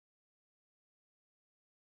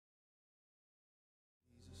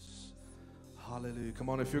Hallelujah. Come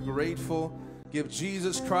on, if you're grateful, give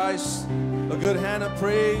Jesus Christ a good hand of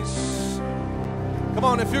praise. Come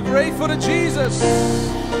on, if you're grateful to Jesus,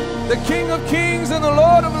 the King of Kings and the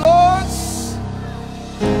Lord of Lords.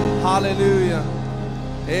 Hallelujah.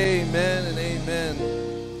 Amen and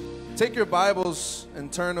amen. Take your Bibles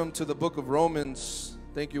and turn them to the book of Romans.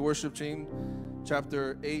 Thank you, worship team.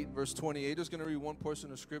 Chapter 8, verse 28. Just going to read one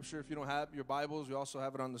portion of Scripture. If you don't have your Bibles, we also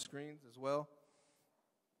have it on the screens as well.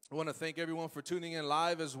 I want to thank everyone for tuning in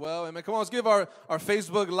live as well. Amen. Come on, let's give our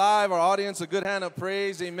Facebook Live, our audience, a good hand of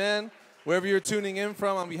praise. Amen. Wherever you're tuning in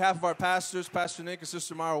from, on behalf of our pastors, Pastor Nick and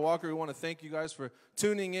Sister Myra Walker, we want to thank you guys for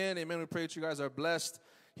tuning in. Amen. We pray that you guys are blessed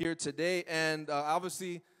here today. And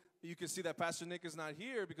obviously, you can see that Pastor Nick is not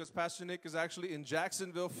here because Pastor Nick is actually in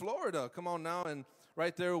Jacksonville, Florida. Come on now. And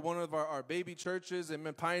right there, one of our baby churches,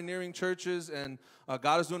 amen, pioneering churches. And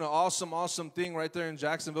God is doing an awesome thing right there in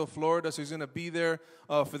Jacksonville, Florida. So he's going to be there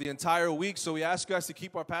for the entire week. So we ask you guys to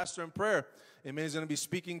keep our pastor in prayer. Amen. He's going to be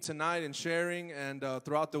speaking tonight and sharing, and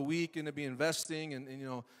throughout the week, going to be investing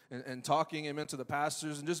and talking, amen, to the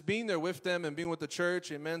pastors and just being there with them and being with the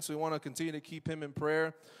church. Amen. So we want to continue to keep him in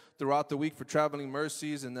prayer throughout the week for traveling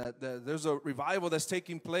mercies, and that there's a revival that's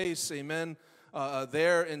taking place, amen,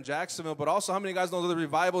 there in Jacksonville. But also, how many of you guys know the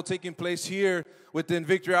revival taking place here within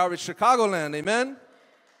Victory Outreach Chicagoland? Amen.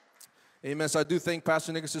 Amen. So I do thank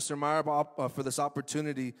Pastor Nick and Sister Myra for this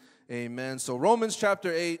opportunity. Amen. So Romans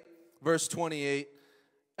chapter 8, verse 28,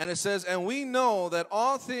 and it says, "And we know that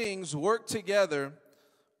all things work together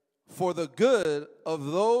for the good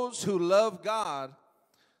of those who love God,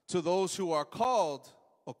 to those who are called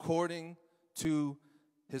according to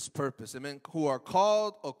his purpose." Amen. Who are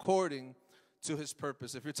called according to his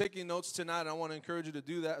purpose. If you're taking notes tonight, I want to encourage you to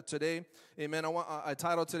do that today. Amen. I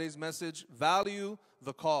titled today's message, Value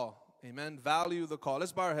the Call. Amen. Value the call.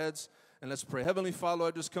 Let's bow our heads and let's pray. Heavenly Father,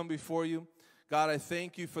 I just come before you. God, I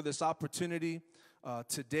thank you for this opportunity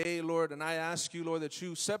today, Lord. And I ask you, Lord, that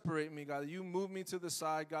you separate me, God, that you move me to the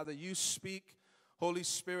side, God, that you speak. Holy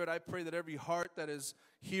Spirit, I pray that every heart that is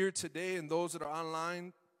here today and those that are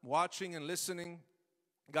online watching and listening,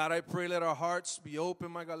 God, I pray let our hearts be open,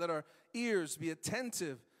 my God. Let our ears be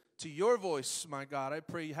attentive to your voice, my God. I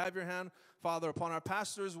pray you have your hand, Father, upon our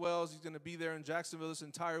pastor as well, as he's going to be there in Jacksonville this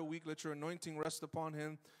entire week. Let your anointing rest upon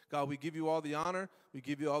him. God, we give you all the honor. We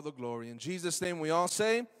give you all the glory. In Jesus' name we all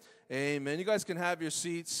say, amen. You guys can have your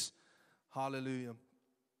seats. Hallelujah.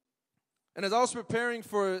 And as I was preparing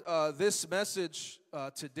for this message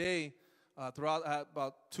today, throughout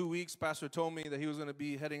about 2 weeks, Pastor told me that he was going to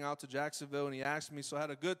be heading out to Jacksonville, and he asked me, so I had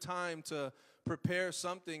a good time to prepare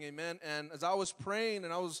something, amen. And as I was praying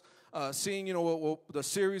and I was seeing, what the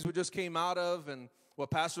series we just came out of and what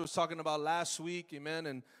Pastor was talking about last week,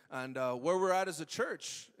 amen, and where we're at as a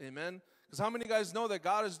church, amen. Because how many of you guys know that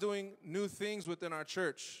God is doing new things within our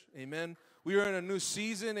church, amen. We are in a new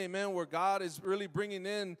season, amen, where God is really bringing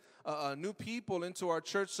in new people into our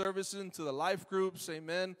church services, into the life groups,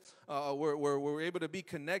 amen. We're able to be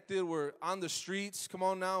connected. We're on the streets, come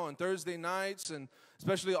on now, on Thursday nights, and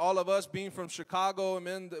especially all of us being from Chicago,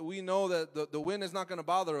 amen, that we know that the wind is not going to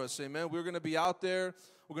bother us, amen. We're going to be out there.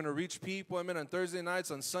 We're going to reach people, amen, on Thursday nights,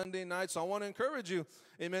 on Sunday nights. So I want to encourage you,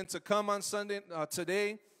 amen, to come on Sunday,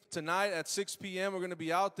 tonight at 6 p.m. We're going to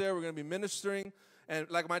be out there. We're going to be ministering. And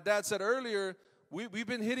like my dad said earlier, we've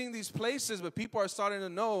been hitting these places, but people are starting to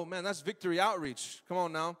know, man, that's Victory Outreach. Come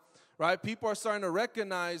on now, right? People are starting to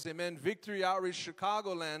recognize, amen, Victory Outreach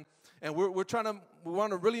Chicagoland. And we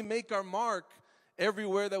want to really make our mark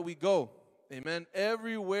everywhere that we go. Amen.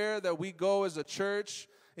 Everywhere that we go as a church.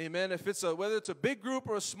 Amen. If it's whether it's a big group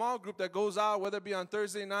or a small group that goes out, whether it be on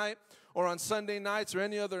Thursday night or on Sunday nights or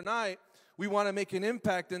any other night, we want to make an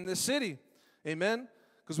impact in this city. Amen.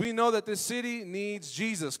 Because we know that this city needs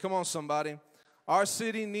Jesus. Come on, somebody. Our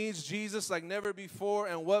city needs Jesus like never before.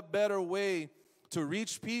 And what better way to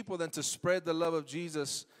reach people than to spread the love of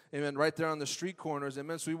Jesus, amen, right there on the street corners.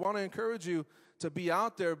 Amen. So we want to encourage you to be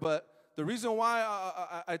out there. But the reason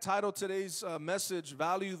why I titled today's message,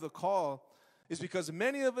 Value the Call, is because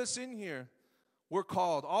many of us in here, we're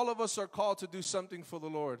called. All of us are called to do something for the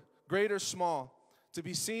Lord, great or small. To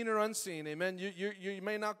be seen or unseen, amen. You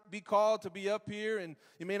may not be called to be up here, and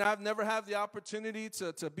you may never have the opportunity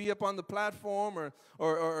to be up on the platform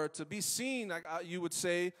or to be seen, like you would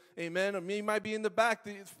say, amen. Or you might be in the back,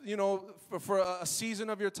 for a season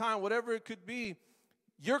of your time, whatever it could be.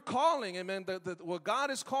 Your calling, amen, what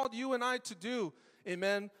God has called you and I to do,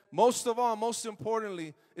 amen, most of all, most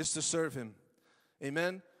importantly, is to serve Him,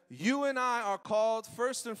 amen. You and I are called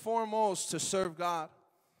first and foremost to serve God.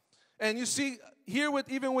 And you see, here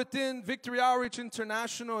even within Victory Outreach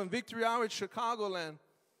International and Victory Outreach Chicagoland,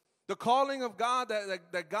 The calling of God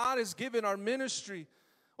that God has given our ministry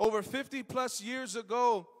over 50 plus years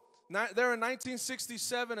ago. There in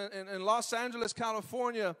 1967 in Los Angeles,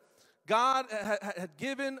 California, God had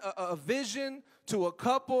given a vision to a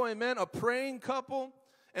couple, amen, a praying couple.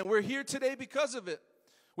 And we're here today because of it.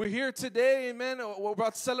 We're here today, amen. We're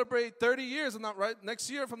about to celebrate 30 years, I'm not right, next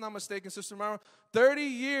year if I'm not mistaken, Sister Myra. 30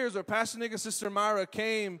 years where Pastor Nick and Sister Myra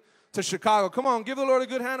came to Chicago. Come on, give the Lord a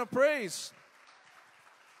good hand of praise.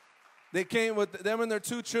 They came with them and their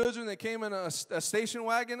two children. They came in a station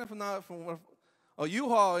wagon, if not from a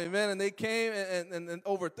U-Haul, amen. And they came and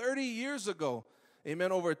over 30 years ago,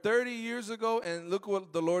 amen, over 30 years ago. And look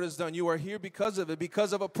what the Lord has done. You are here because of it,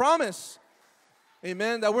 because of a promise.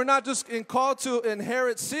 Amen. That we're not just called to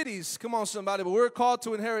inherit cities. Come on, somebody. But we're called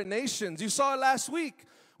to inherit nations. You saw it last week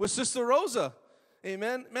with Sister Rosa.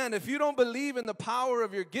 Amen. Man, if you don't believe in the power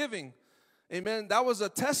of your giving, amen, that was a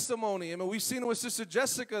testimony. Amen. We've seen it with Sister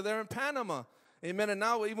Jessica there in Panama. Amen. And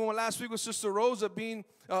now even last week with Sister Rosa being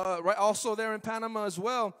right also there in Panama as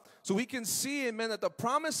well. So we can see, amen, that the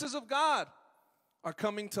promises of God are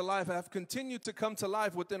coming to life, have continued to come to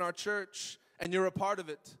life within our church. And you're a part of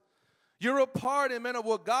it. You're a part, amen, of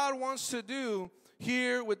what God wants to do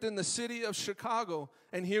here within the city of Chicago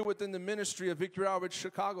and here within the ministry of Victory Outreach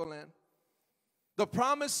Chicagoland. The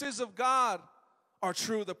promises of God are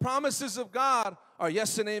true. The promises of God are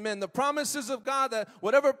yes and amen. The promises of God, that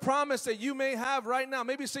whatever promise that you may have right now,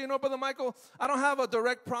 maybe say, you know, Brother Michael, I don't have a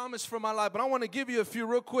direct promise for my life, but I want to give you a few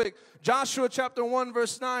real quick. Joshua chapter 1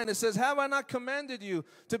 verse 9, it says, have I not commanded you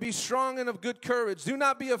to be strong and of good courage? Do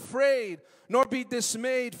not be afraid, nor be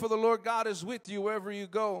dismayed, for the Lord God is with you wherever you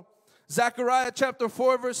go. Zechariah chapter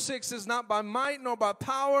 4 verse 6 says, not by might nor by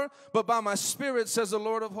power, but by my spirit, says the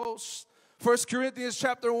Lord of hosts. 1 Corinthians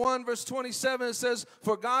chapter 1 verse 27, it says,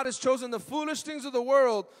 for God has chosen the foolish things of the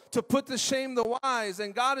world to put to shame the wise,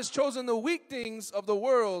 and God has chosen the weak things of the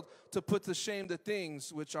world to put to shame the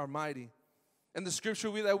things which are mighty. And the scripture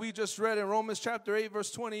that we just read in Romans chapter 8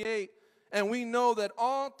 verse 28, and we know that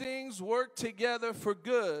all things work together for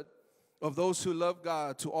good of those who love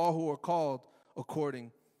God, to all who are called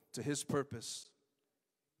according to his purpose.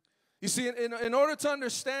 You see, in order to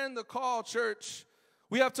understand the call, church,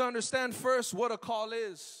 we have to understand first what a call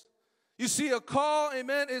is. You see, a call,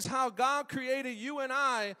 amen, is how God created you and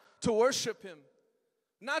I to worship him.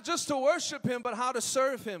 Not just to worship him, but how to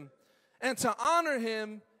serve him and to honor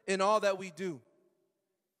him in all that we do.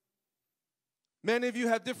 Many of you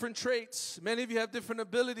have different traits. Many of you have different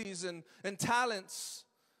abilities and talents.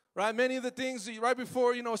 Right, many of the things right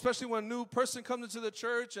before, you know, especially when a new person comes into the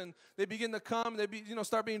church and they begin to come,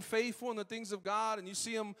 start being faithful in the things of God, and you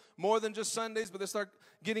see them more than just Sundays, but they start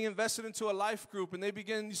getting invested into a life group, and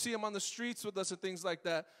you see them on the streets with us and things like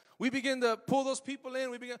that. We begin to pull those people in.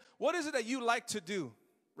 What is it that you like to do,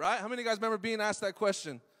 right? How many of you guys remember being asked that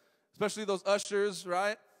question? Especially those ushers,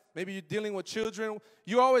 right? Maybe you're dealing with children.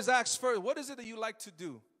 You always ask first, what is it that you like to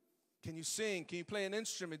do? Can you sing? Can you play an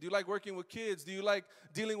instrument? Do you like working with kids? Do you like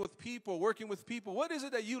dealing with people, working with people? What is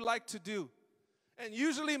it that you like to do? And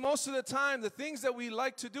usually, most of the time, the things that we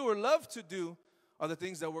like to do or love to do are the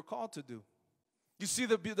things that we're called to do. You see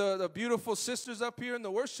the beautiful sisters up here in the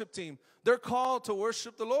worship team. They're called to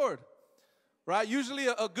worship the Lord, right? Usually,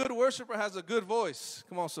 a good worshiper has a good voice.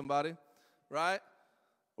 Come on, somebody, right?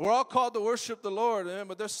 We're all called to worship the Lord, man,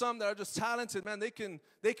 but there's some that are just talented, man. They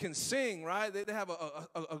can sing, right? They have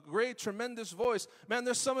a great, tremendous voice. Man,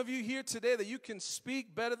 there's some of you here today that you can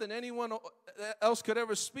speak better than anyone else could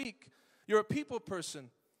ever speak. You're a people person,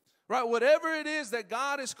 right? Whatever it is that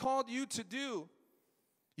God has called you to do,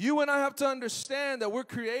 you and I have to understand that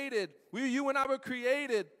you and I were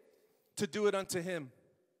created to do it unto him.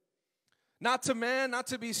 Not to man, not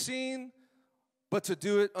to be seen, but to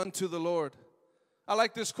do it unto the Lord. I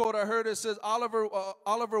like this quote I heard. It says,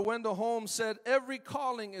 Oliver Wendell Holmes said, every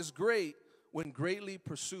calling is great when greatly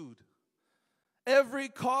pursued. Every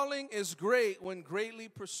calling is great when greatly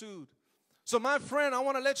pursued. So my friend, I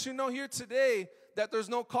want to let you know here today that there's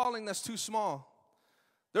no calling that's too small.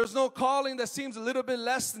 There's no calling that seems a little bit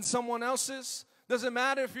less than someone else's. Doesn't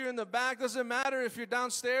matter if you're in the back. Doesn't matter if you're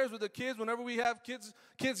downstairs with the kids whenever we have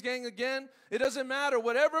kids gang again. It doesn't matter.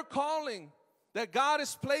 Whatever calling that God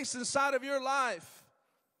has placed inside of your life,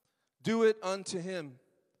 do it unto him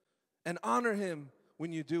and honor him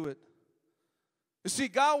when you do it. You see,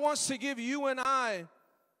 God wants to give you and I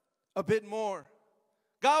a bit more.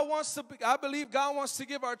 I believe God wants to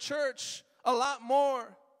give our church a lot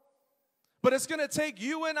more. But it's going to take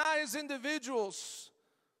you and I as individuals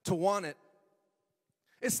to want it.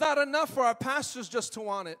 It's not enough for our pastors just to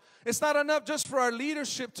want it. It's not enough just for our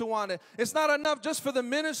leadership to want it. It's not enough just for the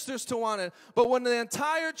ministers to want it. But when the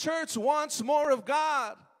entire church wants more of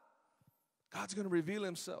God, God's going to reveal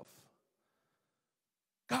himself.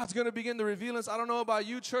 God's going to begin to reveal us. I don't know about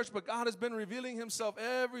you, church, but God has been revealing himself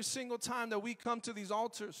every single time that we come to these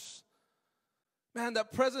altars. Man,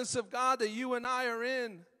 that presence of God that you and I are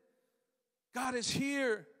in, God is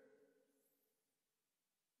here.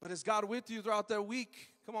 But is God with you throughout that week?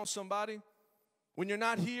 Come on, somebody. When you're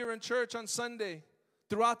not here in church on Sunday,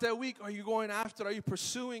 throughout that week, are you going after it? Are you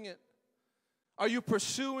pursuing it? Are you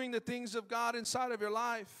pursuing the things of God inside of your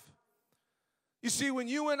life? You see, when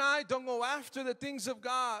you and I don't go after the things of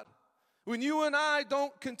God, when you and I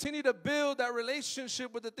don't continue to build that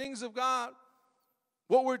relationship with the things of God,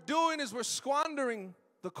 what we're doing is we're squandering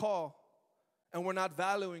the call, and we're not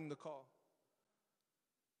valuing the call.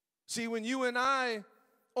 See, when you and I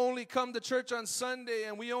only come to church on Sunday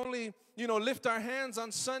and we only, lift our hands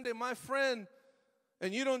on Sunday, my friend,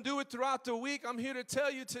 and you don't do it throughout the week, I'm here to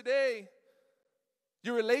tell you today,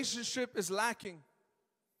 your relationship is lacking.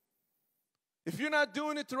 If you're not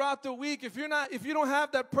doing it throughout the week, if you don't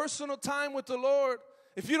have that personal time with the Lord,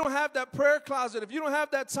 if you don't have that prayer closet, if you don't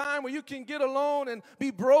have that time where you can get alone and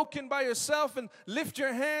be broken by yourself and lift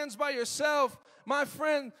your hands by yourself, my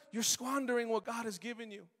friend, you're squandering what God has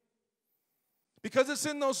given you. Because it's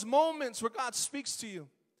in those moments where God speaks to you.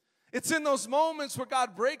 It's in those moments where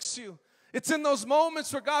God breaks you. It's in those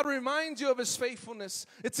moments where God reminds you of his faithfulness.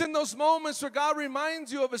 It's in those moments where God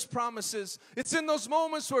reminds you of his promises. It's in those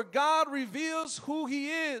moments where God reveals who he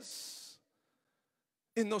is.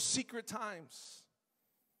 In those secret times.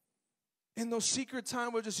 In those secret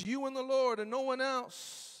times where just you and the Lord and no one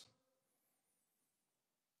else.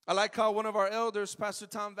 I like how one of our elders, Pastor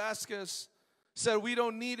Tom Vasquez, said we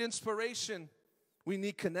don't need inspiration. We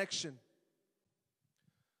need connection.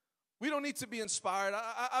 We don't need to be inspired.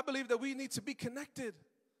 I believe that we need to be connected.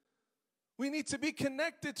 We need to be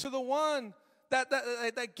connected to the one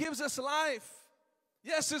that gives us life.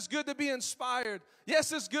 Yes, it's good to be inspired.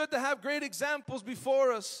 Yes, it's good to have great examples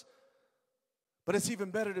before us. But it's even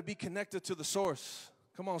better to be connected to the source.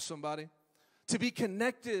 Come on, somebody. To be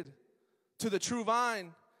connected to the true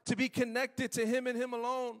vine. To be connected to him and him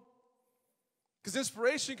alone. Because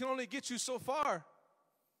inspiration can only get you so far.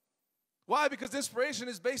 Why? Because inspiration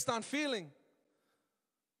is based on feeling.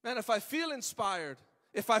 Man, if I feel inspired,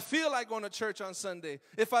 if I feel like going to church on Sunday,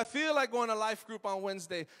 if I feel like going to life group on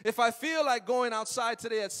Wednesday, if I feel like going outside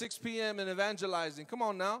today at 6 p.m. and evangelizing, come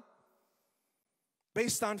on now.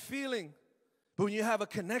 Based on feeling. But when you have a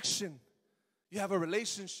connection, you have a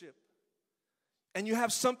relationship, and you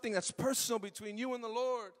have something that's personal between you and the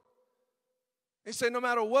Lord. They say, no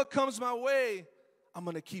matter what comes my way, I'm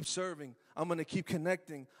going to keep serving. I'm going to keep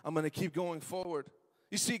connecting. I'm going to keep going forward.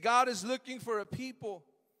 You see, God is looking for a people.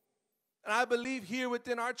 And I believe here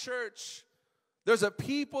within our church, there's a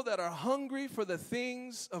people that are hungry for the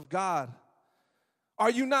things of God. Are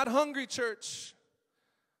you not hungry, church?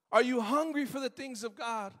 Are you hungry for the things of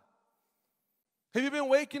God? Have you been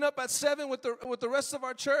waking up at 7 with the rest of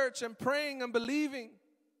our church and praying and believing?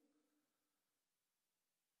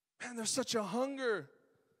 Man, there's such a hunger,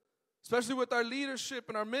 especially with our leadership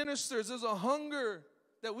and our ministers. There's a hunger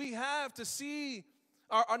that we have to see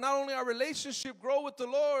not only our relationship grow with the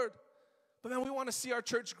Lord, but man, we want to see our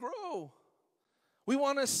church grow. We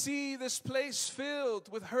want to see this place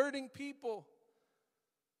filled with hurting people.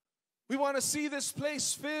 We want to see this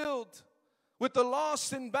place filled with the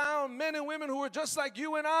lost and bound men and women who are just like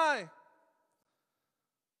you and I.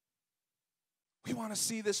 We want to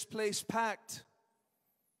see this place packed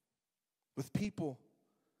with people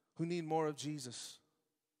who need more of Jesus.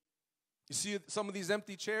 You see some of these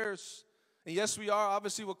empty chairs. And yes, we are,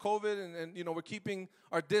 obviously, with COVID, and we're keeping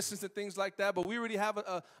our distance and things like that. But we already have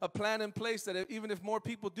a plan in place that even if more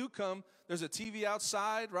people do come, there's a TV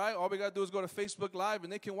outside, right? All we got to do is go to Facebook Live,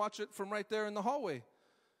 and they can watch it from right there in the hallway.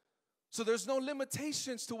 So there's no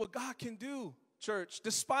limitations to what God can do, church.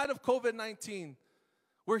 Despite of COVID-19,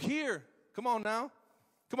 we're here. Come on now.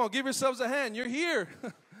 Come on, give yourselves a hand. You're here.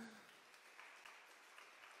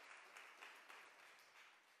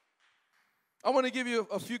 I want to give you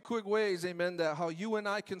a few quick ways, amen, that how you and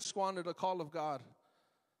I can squander the call of God.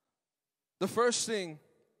 The first thing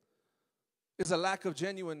is a lack of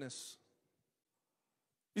genuineness.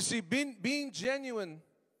 You see, being genuine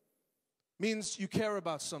means you care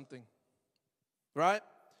about something, right?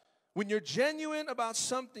 When you're genuine about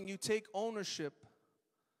something, you take ownership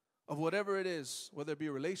of whatever it is, whether it be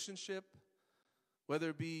a relationship,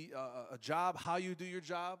 whether it be a job, how you do your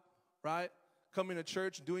job, right? Coming to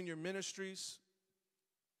church, doing your ministries.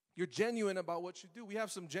 You're genuine about what you do. We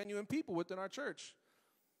have some genuine people within our church,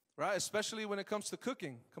 right? Especially when it comes to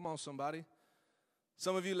cooking. Come on, somebody.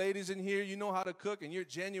 Some of you ladies in here, you know how to cook, and you're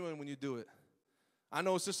genuine when you do it. I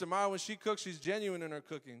know Sister Mara, when she cooks, she's genuine in her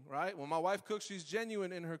cooking, right? When my wife cooks, she's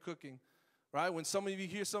genuine in her cooking, right? When some of you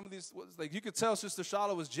hear some of these, like you could tell Sister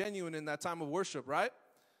Shala was genuine in that time of worship, right?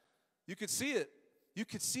 You could see it. You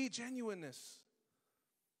could see genuineness.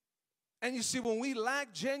 And you see, when we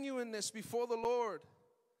lack genuineness before the Lord,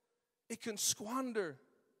 it can squander.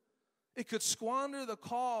 It could squander the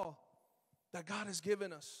call that God has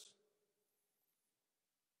given us.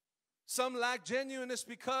 Some lack genuineness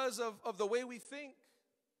because of the way we think.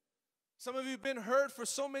 Some of you have been hurt for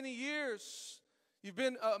so many years. You've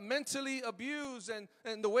been mentally abused,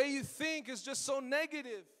 and the way you think is just so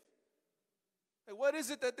negative. Like, what is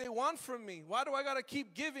it that they want from me? Why do I got to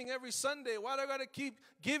keep giving every Sunday? Why do I got to keep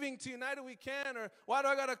giving to United We Can? Or why do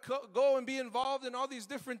I got to go and be involved in all these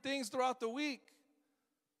different things throughout the week?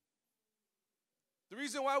 The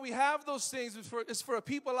reason why we have those things is for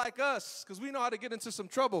people like us, because we know how to get into some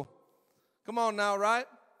trouble. Come on now, right?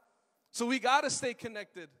 So we got to stay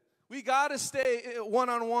connected. We got to stay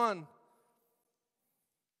one-on-one.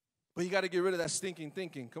 But you got to get rid of that stinking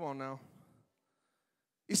thinking. Come on now.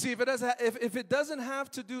 You see, if it doesn't have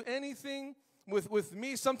to do anything with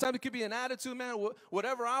me, sometimes it could be an attitude, man.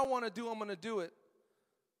 Whatever I want to do, I'm going to do it.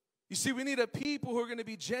 You see, we need a people who are going to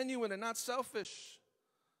be genuine and not selfish.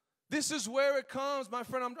 This is where it comes, my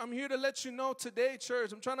friend. I'm here to let you know today,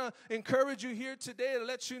 church. I'm trying to encourage you here today to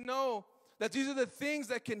let you know that these are the things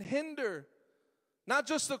that can hinder not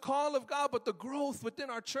just the call of God, but the growth within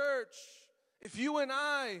our church. If you and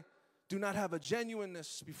I do not have a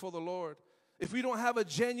genuineness before the Lord, if we don't have a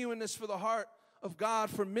genuineness for the heart of God,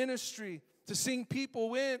 for ministry, to seeing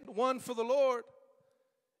people won for the Lord,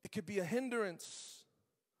 it could be a hindrance.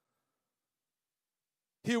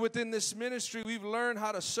 Here within this ministry, we've learned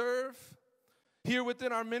how to serve. Here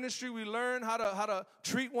within our ministry, we learn how to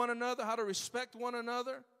treat one another, how to respect one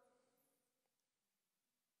another.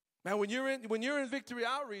 Man, when you're in Victory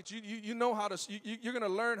Outreach, you know how to you're going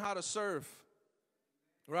to learn how to serve,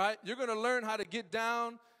 right? You're going to learn how to get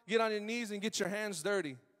down, get on your knees, and get your hands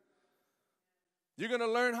dirty. You're going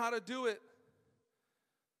to learn how to do it.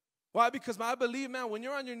 Why? Because I believe, man, when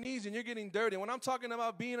you're on your knees and you're getting dirty, when I'm talking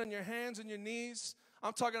about being on your hands and your knees,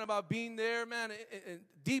 I'm talking about being there, man,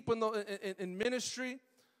 deep in ministry,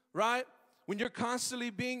 right? When you're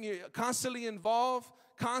constantly involved,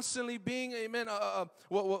 constantly being, amen,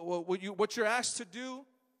 what you're asked to do,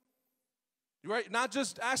 right? Not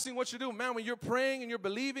just asking what you do, man. When you're praying and you're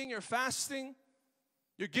believing, you're fasting,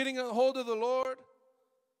 you're getting a hold of the Lord.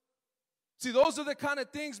 See, those are the kind of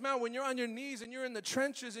things, man, when you're on your knees and you're in the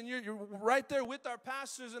trenches and you're right there with our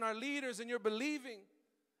pastors and our leaders and you're believing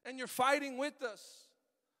and you're fighting with us.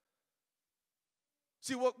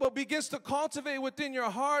 See, what begins to cultivate within your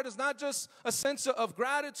heart is not just a sense of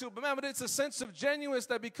gratitude, but it's a sense of genuineness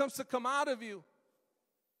that becomes to come out of you.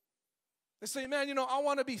 They say, man, I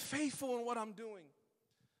want to be faithful in what I'm doing.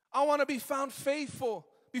 I want to be found faithful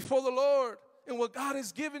before the Lord in what God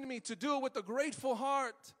has given me, to do it with a grateful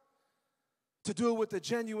heart, to do it with a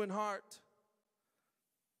genuine heart.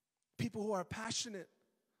 People who are passionate.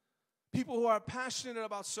 People who are passionate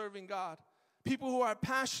about serving God. People who are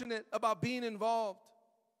passionate about being involved.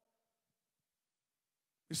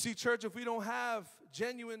 You see, church, if we don't have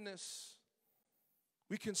genuineness,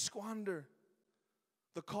 we can squander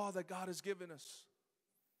the call that God has given us.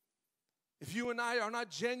 If you and I are not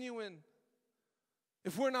genuine,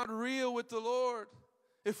 if we're not real with the Lord,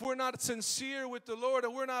 if we're not sincere with the Lord,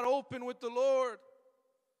 and we're not open with the Lord,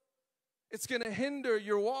 it's going to hinder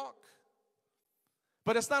your walk.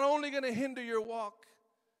 But it's not only going to hinder your walk,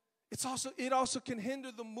 it also can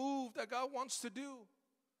hinder the move that God wants to do.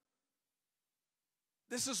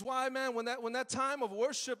 This is why, man, when that time of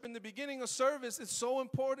worship in the beginning of service is so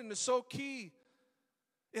important, it's so key.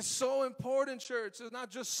 It's so important, church. It's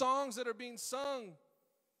not just songs that are being sung.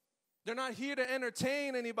 They're not here to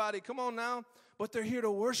entertain anybody. Come on now. But they're here to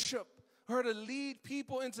worship, or to lead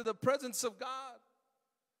people into the presence of God.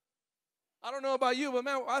 I don't know about you, but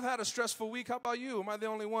man, I've had a stressful week. How about you? Am I the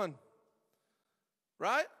only one?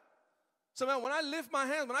 Right? So, man, when I lift my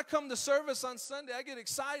hands, when I come to service on Sunday, I get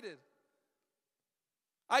excited.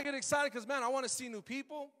 I get excited because, man, I want to see new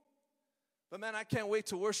people. But, man, I can't wait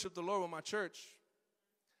to worship the Lord with my church.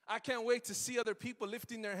 I can't wait to see other people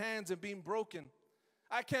lifting their hands and being broken.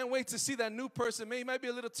 I can't wait to see that new person. He might be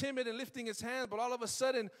a little timid and lifting his hands, but all of a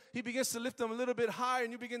sudden, he begins to lift them a little bit higher,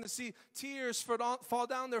 and you begin to see tears fall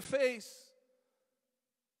down their face.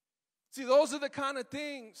 See, those are the kind of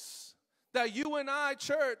things that you and I,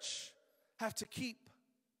 church, have to keep.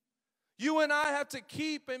 You and I have to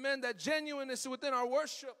keep, amen, that genuineness within our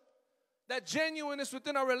worship, that genuineness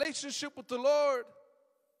within our relationship with the Lord,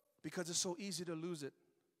 because it's so easy to lose it.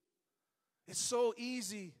 It's so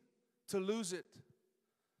easy to lose it.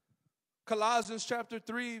 Colossians chapter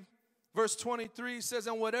 3, verse 23 says,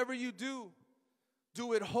 and whatever you do,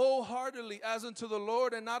 do it wholeheartedly as unto the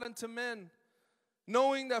Lord and not unto men,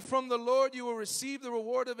 knowing that from the Lord you will receive the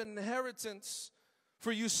reward of an inheritance,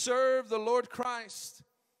 for you serve the Lord Christ.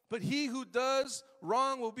 But he who does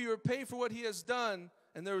wrong will be repaid for what he has done,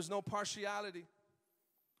 and there is no partiality.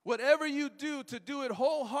 Whatever you do, to do it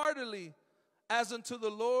wholeheartedly as unto the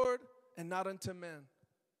Lord and not unto men.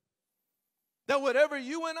 That whatever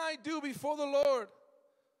you and I do before the Lord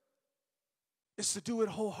is to do it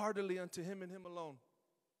wholeheartedly unto him and him alone.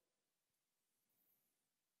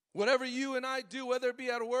 Whatever you and I do, whether it be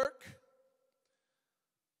at work,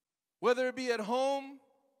 whether it be at home,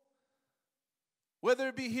 whether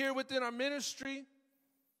it be here within our ministry,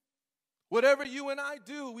 whatever you and I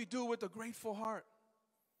do, we do it with a grateful heart.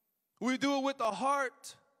 We do it with a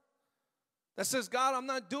heart that says, God, I'm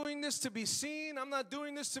not doing this to be seen. I'm not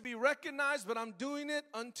doing this to be recognized, but I'm doing it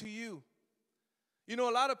unto you. You know,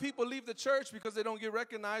 a lot of people leave the church because they don't get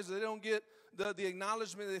recognized, or they don't get the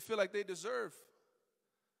acknowledgement they feel like they deserve,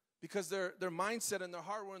 because their mindset and their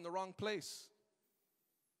heart were in the wrong place.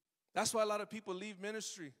 That's why a lot of people leave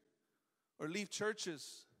ministry or leave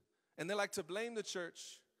churches, and they like to blame the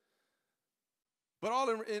church. But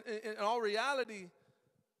in all reality,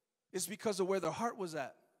 it's because of where their heart was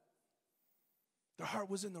at. Their heart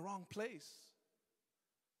was in the wrong place.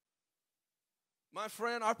 My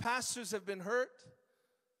friend, our pastors have been hurt,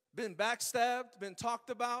 been backstabbed, been talked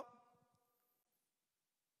about,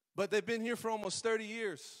 but they've been here for almost 30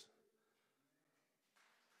 years.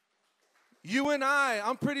 You and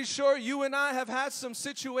I'm pretty sure you and I have had some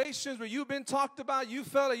situations where you've been talked about, you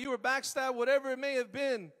felt like you were backstabbed, whatever it may have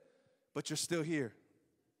been, but you're still here.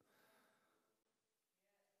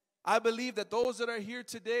 I believe that those that are here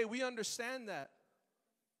today, we understand that.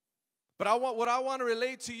 But what I want to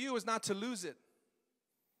relate to you is not to lose it.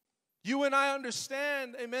 You and I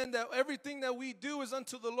understand, amen, that everything that we do is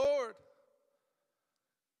unto the Lord.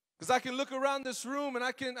 Because I can look around this room and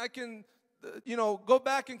I can go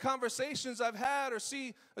back in conversations I've had, or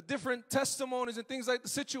see different testimonies and things like the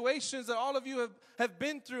situations that all of you have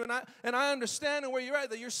been through. And I understand where you're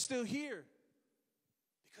at, that you're still here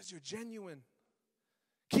because you're genuine.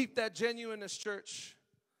 Keep that genuineness, church.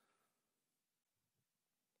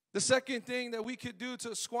 The second thing that we could do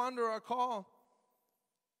to squander our call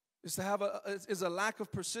is to have a lack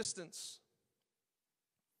of persistence.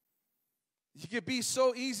 You could be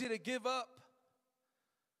so easy to give up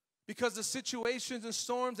because the situations and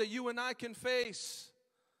storms that you and I can face,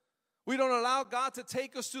 we don't allow God to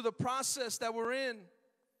take us through the process that we're in.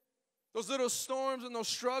 Those little storms and those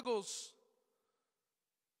struggles.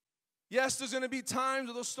 Yes, there's going to be times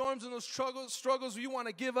of those storms and those struggles where you want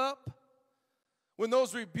to give up. When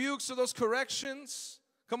those rebukes or those corrections,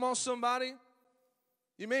 come on somebody,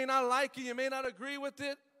 you may not like it, you may not agree with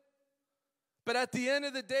it, but at the end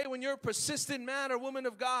of the day, when you're a persistent man or woman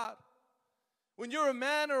of God, when you're a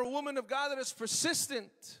man or a woman of God that is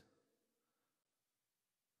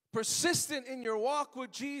persistent in your walk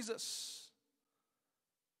with Jesus,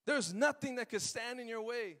 there's nothing that could stand in your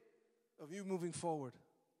way of you moving forward.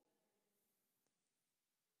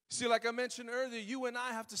 See, like I mentioned earlier, you and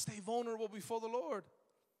I have to stay vulnerable before the Lord.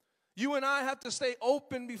 You and I have to stay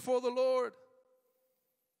open before the Lord.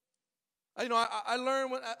 I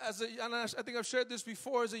learned and I think I've shared this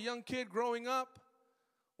before, as a young kid growing up,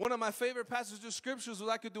 one of my favorite passages of scriptures was,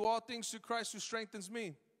 I could do all things through Christ who strengthens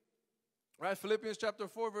me. Right? Philippians chapter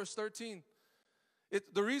 4, verse 13.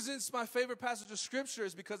 The reason it's my favorite passage of scripture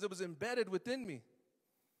is because it was embedded within me.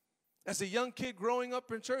 As a young kid growing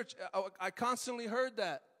up in church, I constantly heard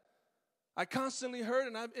that. I constantly heard,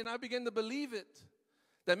 and I began to believe it.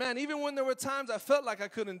 That, man, even when there were times I felt like I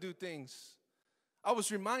couldn't do things, I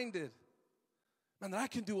was reminded, man, that I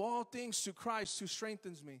can do all things through Christ who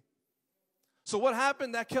strengthens me. So what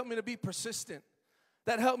happened? That helped me to be persistent.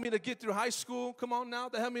 That helped me to get through high school. Come on now.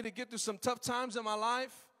 That helped me to get through some tough times in my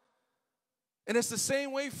life. And it's the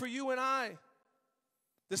same way for you and I.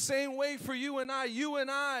 The same way for you and I. You and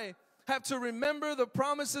I have to remember the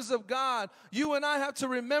promises of God. You and I have to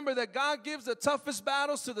remember that God gives the toughest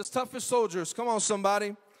battles to the toughest soldiers. Come on,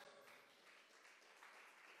 somebody.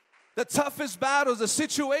 The toughest battles, the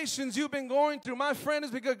situations you've been going through, my friend,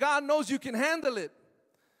 is because God knows you can handle it.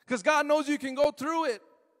 Because God knows you can go through it.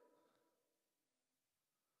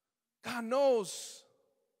 God knows.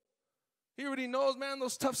 He already knows, man,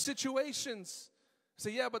 those tough situations. You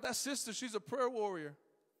say, yeah, but that sister, she's a prayer warrior.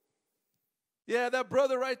 Yeah, that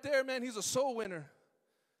brother right there, man, he's a soul winner.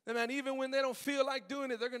 And man, even when they don't feel like doing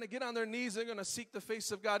it, they're going to get on their knees. They're going to seek the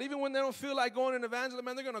face of God. Even when they don't feel like going in evangelism,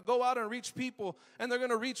 man, they're going to go out and reach people. And they're going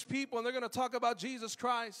to reach people. And they're going to talk about Jesus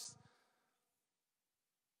Christ.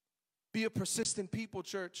 Be a persistent people,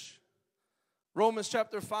 church. Romans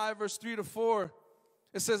chapter 5, verse 3 to 4.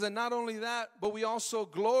 It says, and not only that, but we also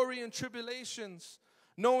glory in tribulations,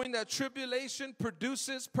 knowing that tribulation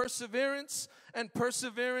produces perseverance, and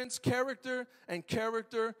perseverance, character, and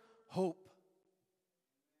character, hope.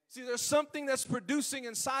 See, there's something that's producing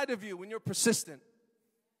inside of you when you're persistent.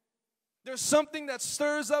 There's something that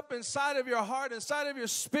stirs up inside of your heart, inside of your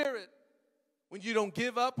spirit, when you don't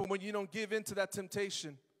give up and when you don't give in to that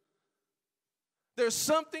temptation. There's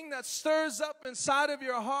something that stirs up inside of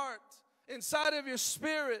your heart, inside of your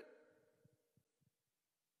spirit,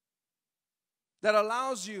 that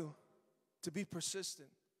allows you to be persistent.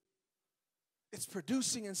 It's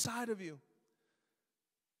producing inside of you.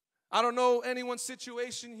 I don't know anyone's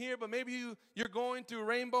situation here, but maybe you're going through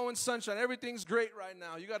rainbow and sunshine. Everything's great right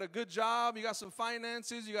now. You got a good job, you got some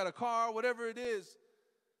finances, you got a car, whatever it is.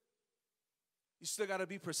 You still got to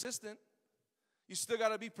be persistent. You still got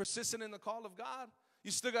to be persistent in the call of God.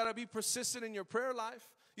 You still got to be persistent in your prayer life.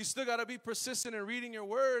 You still got to be persistent in reading your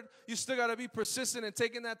word. You still got to be persistent in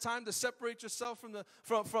taking that time to separate yourself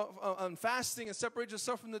from fasting and separate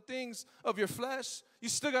yourself from the things of your flesh. You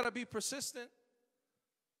still got to be persistent.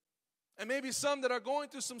 And maybe some that are going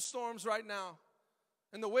through some storms right now,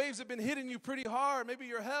 and the waves have been hitting you pretty hard. Maybe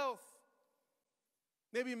your health,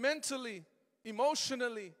 maybe mentally,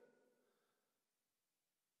 emotionally.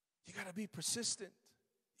 You got to be persistent.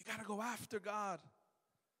 You got to go after God.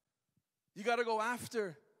 You got to go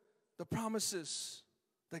after the promises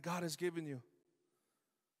that God has given you.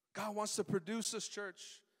 God wants to produce this,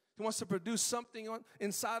 church. He wants to produce something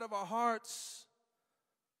inside of our hearts.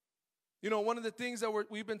 You know, one of the things that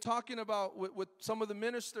we've been talking about with some of the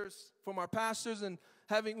ministers from our pastors, and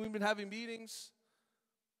we've been having meetings.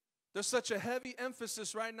 There's such a heavy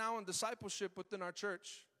emphasis right now on discipleship within our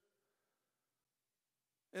church.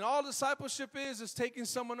 And all discipleship is taking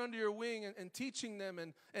someone under your wing and teaching them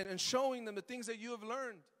and showing them the things that you have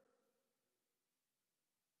learned.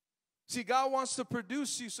 See, God wants to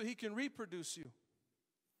produce you so He can reproduce you.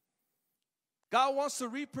 God wants to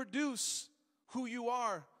reproduce who you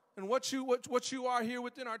are and what you are here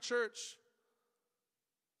within our church.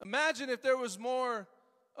 Imagine if there was more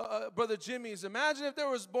Brother Jimmy's. Imagine if there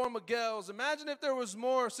was more Miguel's. Imagine if there was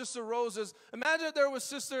more Sister Rose's. Imagine if there was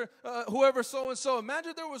Sister whoever so-and-so.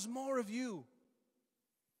 Imagine if there was more of you.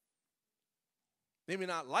 Maybe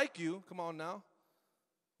not like you. Come on now.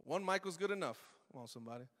 One Michael's good enough. Come on,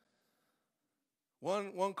 somebody.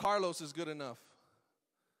 One Carlos is good enough.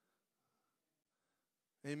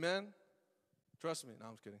 Amen. Trust me. No,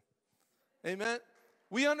 I'm just kidding. Amen.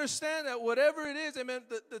 We understand that whatever it is, amen,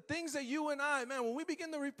 the things that you and I, man, when we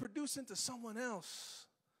begin to reproduce into someone else,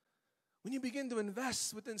 when you begin to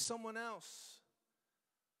invest within someone else,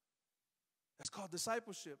 that's called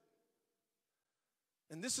discipleship.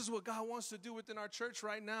 And this is what God wants to do within our church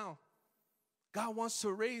right now. God wants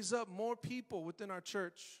to raise up more people within our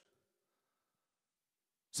church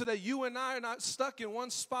so that you and I are not stuck in one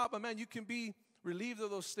spot, but man, you can be relieved of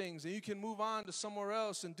those things and you can move on to somewhere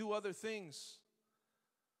else and do other things.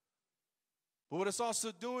 But what it's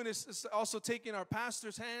also doing is it's also taking our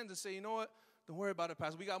pastor's hands and say, you know what? Don't worry about it,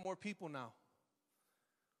 pastor. We got more people now.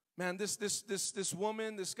 Man, this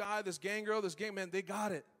woman, this guy, this gang girl, this gang man, they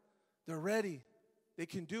got it. They're ready. They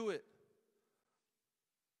can do it.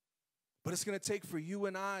 But it's going to take for you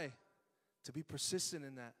and to be persistent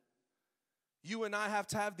in that. You and I have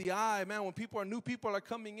to have the eye. Man, when new people are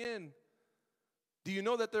coming in, do you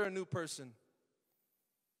know that they're a new person?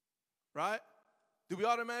 Right? Do we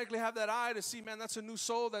automatically have that eye to see, man, that's a new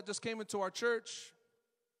soul that just came into our church?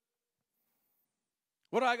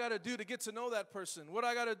 What do I got to do to get to know that person? What do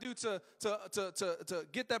I got to do to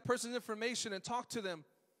get that person's information and talk to them?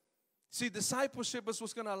 See, discipleship is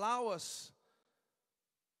what's going to allow us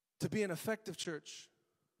to be an effective church.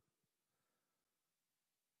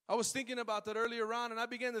 I was thinking about that earlier on, and I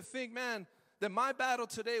began to think, man, that my battle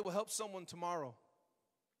today will help someone tomorrow.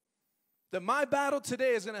 That my battle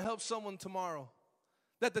today is going to help someone tomorrow.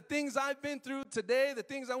 That the things I've been through today, the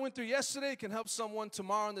things I went through yesterday can help someone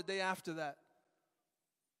tomorrow and the day after that.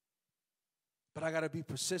 But I got to be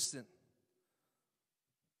persistent.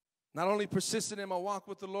 Not only persistent in my walk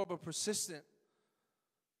with the Lord, but persistent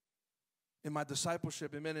in my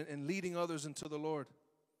discipleship, amen, and leading others into the Lord.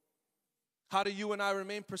 How do you and I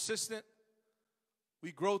remain persistent?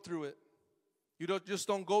 We grow through it. You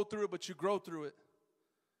don't go through it, but you grow through it.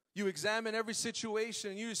 You examine every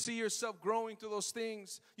situation. You see yourself growing through those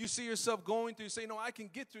things. You see yourself going through. You say, no, I can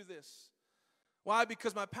get through this. Why?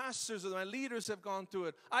 Because my pastors or my leaders have gone through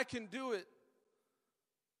it. I can do it.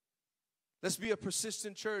 Let's be a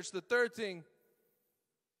persistent church. The third thing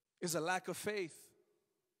is a lack of faith.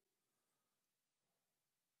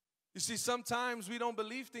 You see, sometimes we don't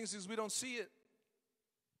believe things because we don't see it.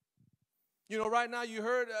 You know, right now you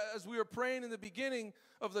heard as we were praying in the beginning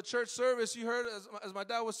of the church service, you heard as my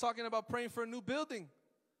dad was talking about praying for a new building.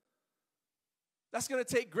 That's going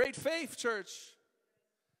to take great faith, church.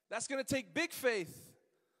 That's going to take big faith.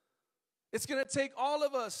 It's going to take all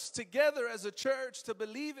of us together as a church to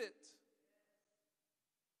believe it.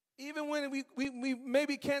 Even when we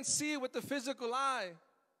maybe can't see it with the physical eye.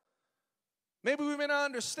 Maybe we may not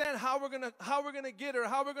understand how we're going to get it or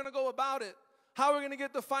how we're going to go about it. How we're going to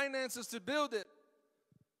get the finances to build it.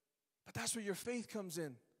 But that's where your faith comes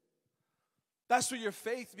in. That's where your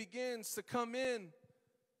faith begins to come in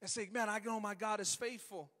and say, man, I know my God is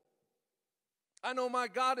faithful. I know my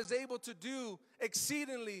God is able to do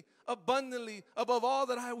exceedingly, abundantly, above all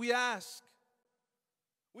that we ask.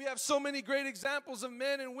 We have so many great examples of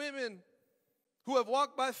men and women who have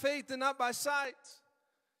walked by faith and not by sight.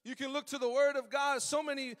 You can look to the Word of God. So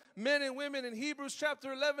many men and women in Hebrews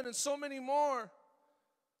chapter 11 and so many more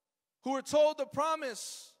who were told the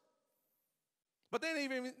promise, but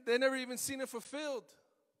they never even seen it fulfilled.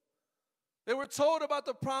 They were told about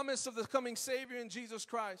the promise of the coming Savior in Jesus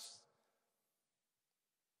Christ.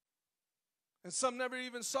 And some never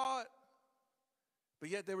even saw it, but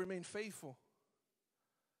yet they remain faithful.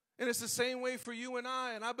 And it's the same way for you and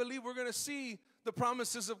I believe we're going to see the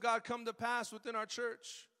promises of God come to pass within our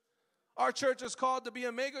church. Our church is called to be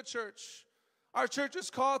a mega church. Our church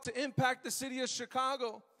is called to impact the city of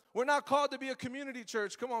Chicago. We're not called to be a community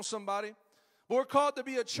church. Come on, somebody. But we're called to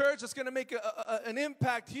be a church that's going to make an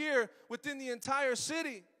impact here within the entire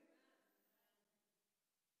city.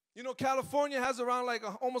 You know, California has around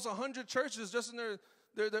almost 100 churches just in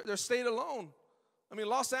their state alone. I mean,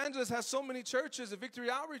 Los Angeles has so many churches and victory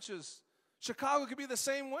outreaches. Chicago could be the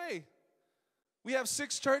same way. We have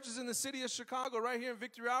 6 churches in the city of Chicago right here in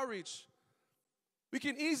Victory Outreach. We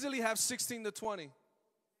can easily have 16 to 20.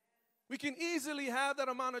 We can easily have that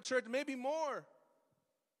amount of church, maybe more.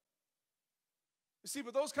 You see,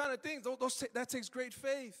 but those kind of things, that takes great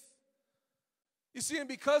faith. You see, and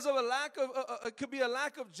because of it could be a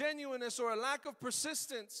lack of genuineness or a lack of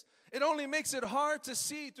persistence, it only makes it hard to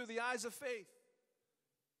see through the eyes of faith.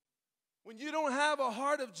 When you don't have a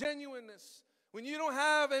heart of genuineness, when you don't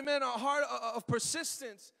have, amen, a heart of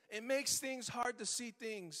persistence, it makes things hard to see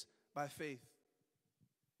things by faith.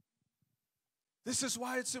 This is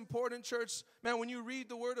why it's important, church, man, when you read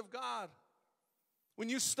the Word of God, when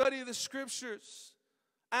you study the Scriptures,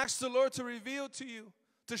 ask the Lord to reveal to you,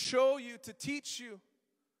 to show you, to teach you.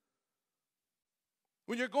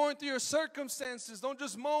 When you're going through your circumstances, don't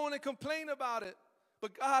just moan and complain about it,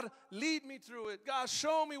 but God, lead me through it. God,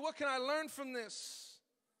 show me, what can I learn from this?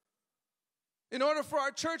 In order for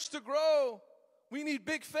our church to grow, we need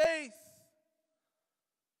big faith.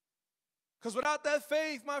 Because without that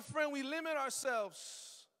faith, my friend, we limit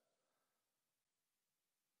ourselves.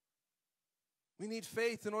 We need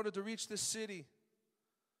faith in order to reach this city.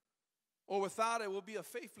 Or without it, we'll be a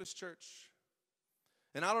faithless church.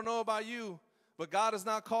 And I don't know about you, but God has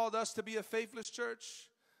not called us to be a faithless church.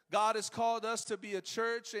 God has called us to be a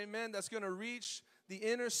church, amen, that's going to reach the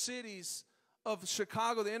inner cities of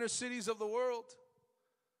Chicago, the inner cities of the world.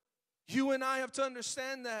 You and I have to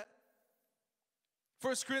understand that.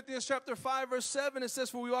 1 Corinthians chapter 5, verse 7, it says,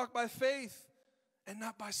 for we walk by faith and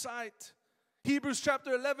not by sight. Hebrews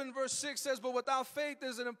chapter 11, verse 6 says, but without faith it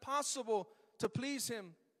is impossible to please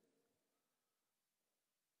Him.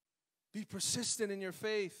 Be persistent in your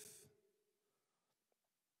faith.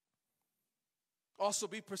 Also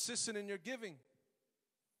be persistent in your giving.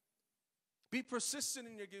 Be persistent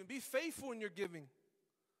in your giving. Be faithful in your giving.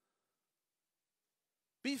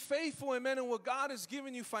 Be faithful, amen, in what God has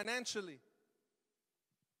given you financially.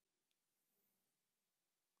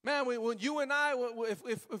 Man, when you and I,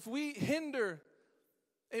 if we hinder,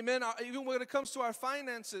 amen, even when it comes to our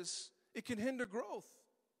finances, it can hinder growth.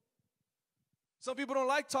 Some people don't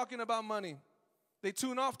like talking about money. They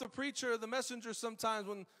tune off the preacher or the messenger sometimes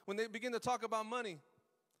when they begin to talk about money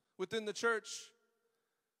within the church.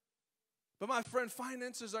 But my friend,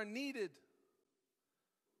 finances are needed.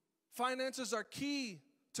 Finances are key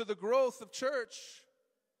to the growth of church.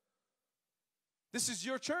 This is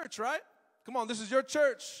your church, right? Come on, this is your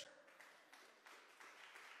church.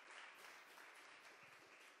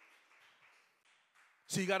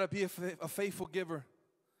 So you got to be a faithful giver.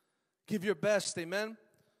 Give your best, amen.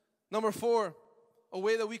 Number 4, a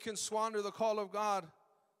way that we can squander the call of God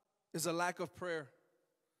is a lack of prayer.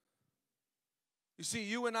 You see,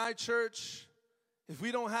 you and I, church, if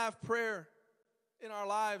we don't have prayer in our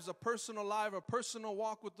lives, a personal life, a personal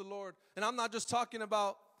walk with the Lord, and I'm not just talking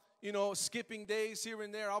about, skipping days here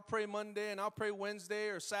and there. I'll pray Monday and I'll pray Wednesday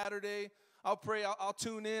or Saturday. I'll pray, I'll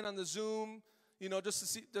tune in on the Zoom,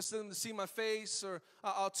 just for them to see my face, or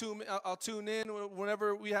I'll tune in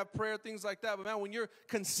whenever we have prayer, things like that. But man, when you're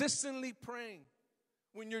consistently praying,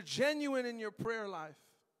 when you're genuine in your prayer life,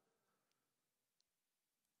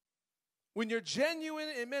 when you're genuine,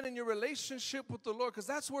 amen, in your relationship with the Lord, because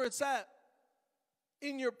that's where it's at.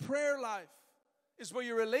 In your prayer life is where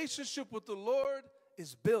your relationship with the Lord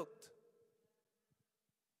is built.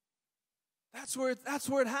 That's where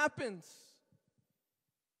it happens.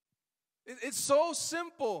 It's so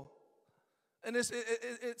simple, and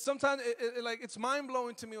sometimes it's mind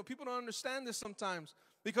blowing to me when people don't understand this sometimes,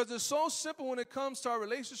 because it's so simple when it comes to our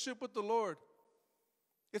relationship with the Lord.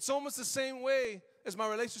 It's almost the same way as my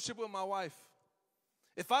relationship with my wife.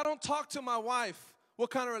 If I don't talk to my wife, what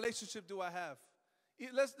kind of relationship do I have?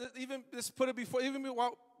 Let's put it before, even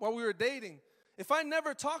while we were dating. If I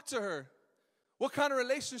never talked to her, what kind of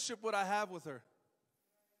relationship would I have with her?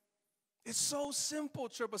 It's so simple,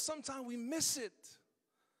 church, but sometimes we miss it.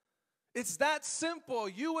 It's that simple.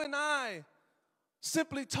 You and I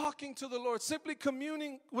simply talking to the Lord, simply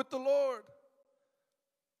communing with the Lord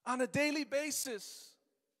on a daily basis.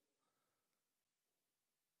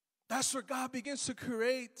 That's where God begins to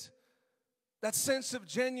create that sense of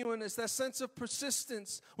genuineness, that sense of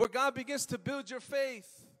persistence, where God begins to build your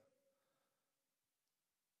faith.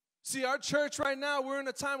 See, our church right now, we're in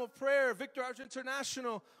a time of prayer. Victor Arch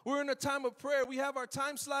International, we're in a time of prayer. We have our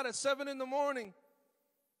time slot at 7 in the morning.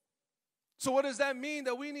 So what does that mean?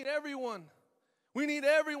 That we need everyone. We need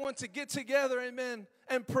everyone to get together, amen,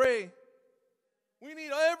 and pray. We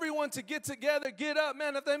need everyone to get together, get up.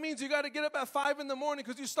 Man, if that means you got to get up at 5 in the morning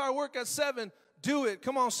because you start work at 7, do it.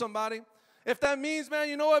 Come on, somebody. If that means, man,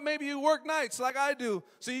 you know what, maybe you work nights like I do.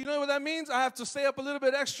 So you know what that means? I have to stay up a little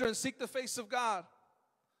bit extra and seek the face of God.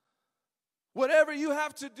 Whatever you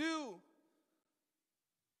have to do.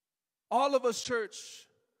 All of us, church,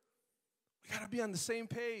 we got to be on the same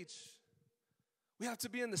page. We have to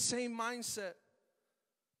be in the same mindset.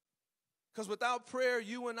 Because without prayer,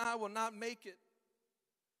 you and I will not make it.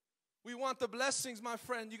 We want the blessings, my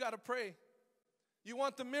friend, you got to pray. You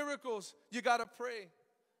want the miracles, you got to pray.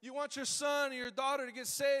 You want your son or your daughter to get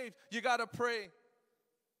saved, you got to pray.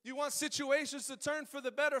 You want situations to turn for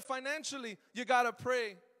the better financially, you got to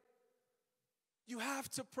pray. You have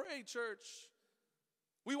to pray, church.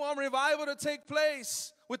 We want revival to take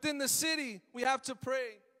place within the city, we have to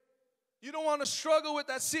pray. You don't want to struggle with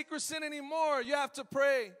that secret sin anymore, you have to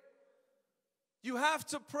pray. You have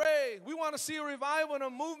to pray. We want to see a revival and a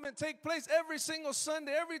movement take place every single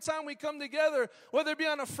Sunday. Every time we come together, whether it be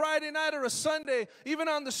on a Friday night or a Sunday, even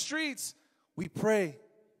on the streets, we pray.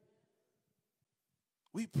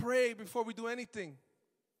 We pray before we do anything.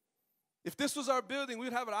 If this was our building,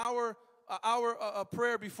 we'd have an hour of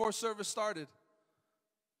prayer before service started.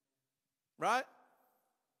 Right?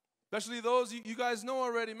 Especially those you guys know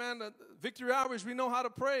already, man. The Victory Hours, we know how to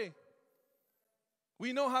pray.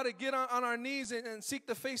 We know how to get on our knees and seek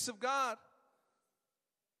the face of God.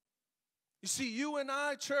 You see, you and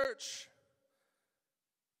I, church,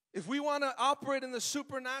 if we want to operate in the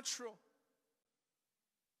supernatural,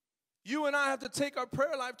 you and I have to take our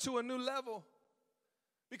prayer life to a new level.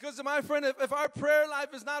 Because, my friend, if our prayer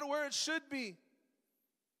life is not where it should be,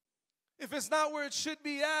 if it's not where it should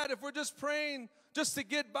be at, if we're just praying just to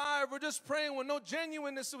get by, if we're just praying with no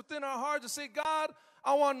genuineness within our heart to say, God,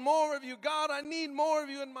 I want more of you. God, I need more of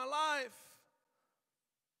you in my life.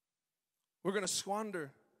 We're going to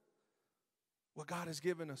squander what God has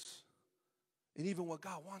given us and even what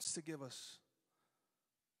God wants to give us.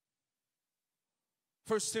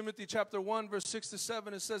 1 Timothy chapter 1, verse 6 to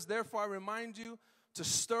 7, it says, therefore I remind you to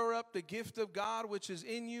stir up the gift of God which is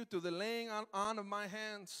in you through the laying on of my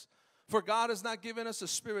hands. For God has not given us a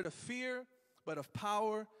spirit of fear, but of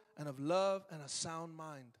power and of love and a sound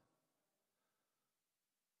mind.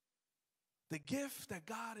 The gift that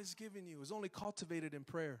God has given you is only cultivated in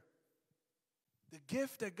prayer. The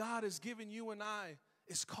gift that God has given you and I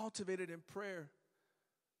is cultivated in prayer.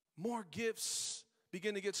 More gifts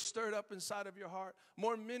begin to get stirred up inside of your heart.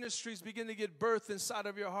 More ministries begin to get birthed inside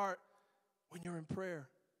of your heart when you're in prayer.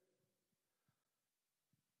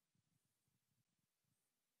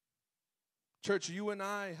 Church, you and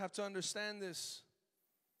I have to understand this.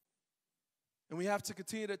 And we have to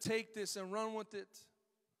continue to take this and run with it.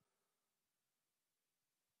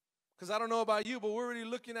 Because I don't know about you, but we're already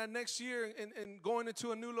looking at next year and going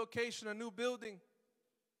into a new location, a new building.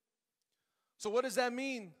 So what does that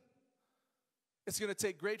mean? It's going to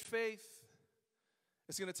take great faith.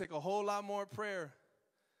 It's going to take a whole lot more prayer.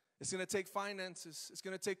 It's going to take finances. It's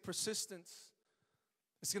going to take persistence.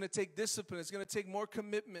 It's going to take discipline. It's going to take more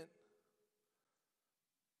commitment.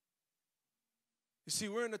 You see,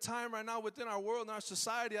 we're in a time right now within our world and our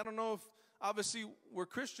society. I don't know if, obviously, we're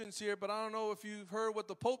Christians here, but I don't know if you've heard what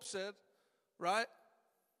the Pope said, right?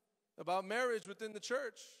 About marriage within the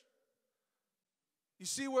church. You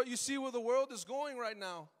see where the world is going right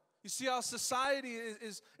now. You see how society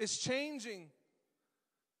is changing.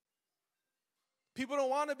 People don't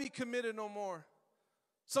want to be committed no more.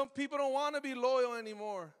 Some people don't want to be loyal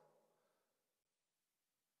anymore.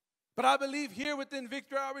 But I believe here within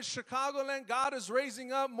Victory Outreach Chicagoland, God is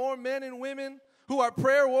raising up more men and women who are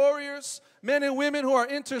prayer warriors, men and women who are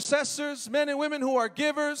intercessors, men and women who are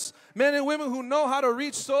givers, men and women who know how to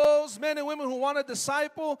reach souls, men and women who want to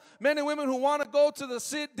disciple, men and women who want to go to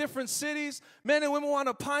the different cities, men and women who want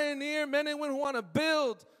to pioneer, men and women who want to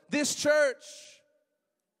build this church.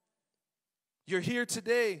 You're here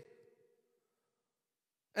today.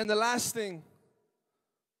 And the last thing,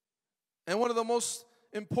 and one of the most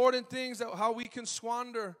important things that how we can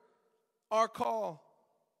squander our call,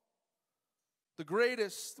 the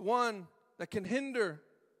greatest one that can hinder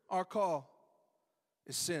our call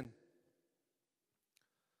is sin.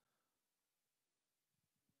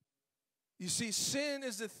 You see, sin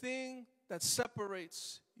is the thing that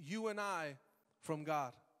separates you and I from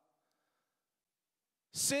God.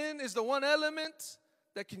 Sin is the one element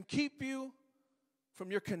that can keep you from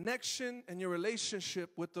your connection and your relationship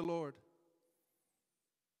with the Lord.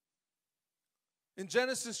 In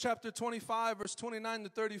Genesis chapter 25, verse 29 to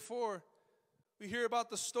 34, we hear about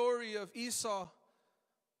the story of Esau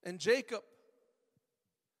and Jacob.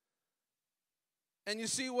 And you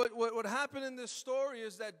see what happened in this story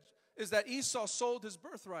is that Esau sold his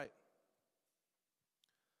birthright.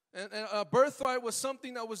 And a birthright was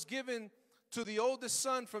something that was given to the oldest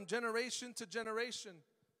son from generation to generation.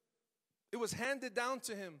 It was handed down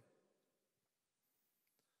to him.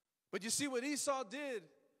 But you see what Esau did?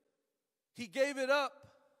 He gave it up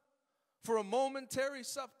for a momentary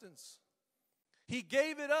substance. He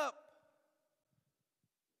gave it up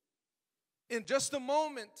in just a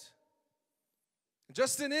moment,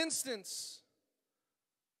 just an instance.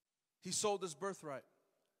 He sold his birthright.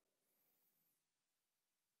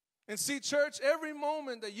 And see, church, every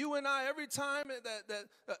moment that you and I, every time that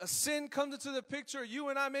a sin comes into the picture, you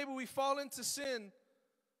and I, maybe we fall into sin.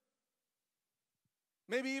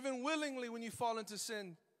 Maybe even willingly when you fall into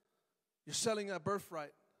sin, you're selling that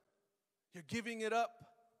birthright. You're giving it up.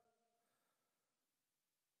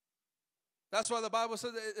 That's why the Bible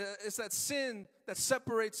says it's that sin that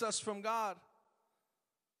separates us from God.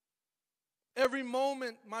 Every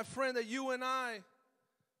moment, my friend, that you and I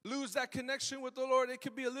lose that connection with the Lord, it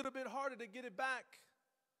could be a little bit harder to get it back.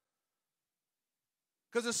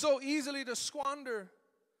 Because it's so easily to squander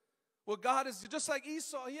what God is. Just like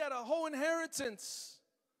Esau, he had a whole inheritance.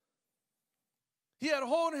 He had a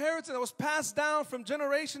whole inheritance that was passed down from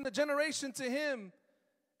generation to generation to him,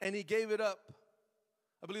 and he gave it up.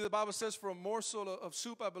 I believe the Bible says for a morsel of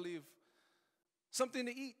soup, I believe. Something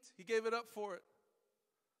to eat. He gave it up for it.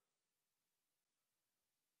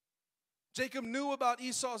 Jacob knew about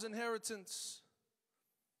Esau's inheritance.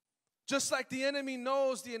 Just like the enemy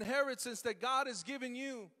knows the inheritance that God has given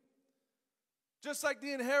you. Just like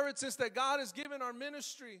the inheritance that God has given our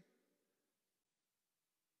ministry.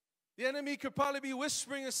 The enemy could probably be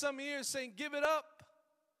whispering in some ears saying, give it up.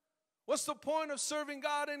 What's the point of serving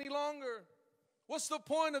God any longer? What's the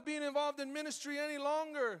point of being involved in ministry any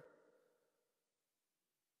longer?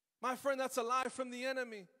 My friend, that's a lie from the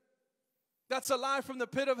enemy. That's a lie from the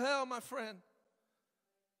pit of hell, my friend.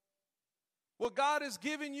 What God has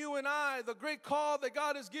given you and I, the great call that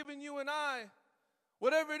God has given you and I,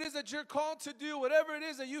 whatever it is that you're called to do, whatever it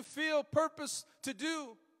is that you feel purpose to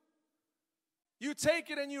do, you take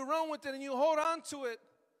it and you run with it and you hold on to it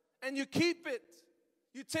and you keep it.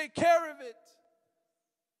 You take care of it.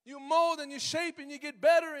 You mold and you shape and you get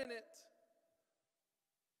better in it.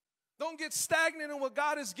 Don't get stagnant in what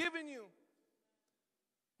God has given you.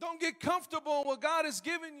 Don't get comfortable in what God has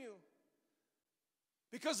given you.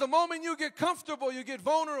 Because the moment you get comfortable, you get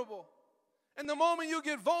vulnerable. And the moment you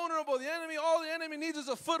get vulnerable, all the enemy needs is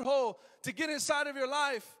a foothold to get inside of your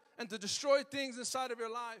life and to destroy things inside of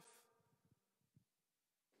your life.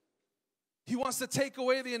 He wants to take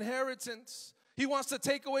away the inheritance. He wants to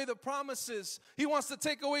take away the promises. He wants to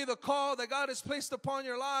take away the call that God has placed upon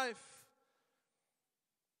your life.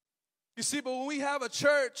 You see, but when we have a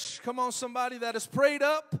church, come on somebody, that is prayed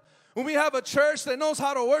up, when we have a church that knows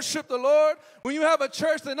how to worship the Lord, when you have a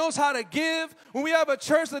church that knows how to give, when we have a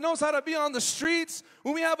church that knows how to be on the streets,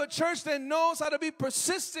 when we have a church that knows how to be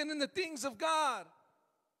persistent in the things of God,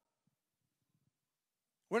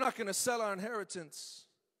 we're not going to sell our inheritance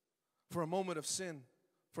for a moment of sin,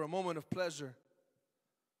 for a moment of pleasure.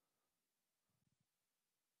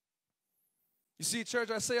 You see, church,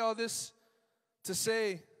 I say all this to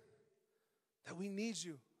say that we need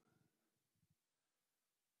you.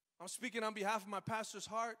 I'm speaking on behalf of my pastor's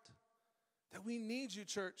heart, that we need you,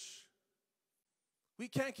 church. We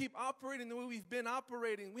can't keep operating the way we've been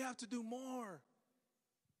operating. We have to do more.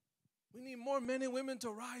 We need more men and women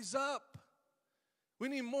to rise up. We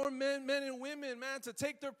need more men and women, man, to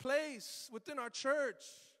take their place within our church.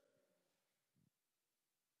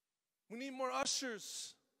 We need more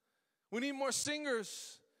ushers. We need more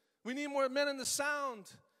singers. We need more men in the sound.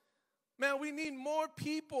 Man, we need more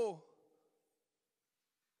people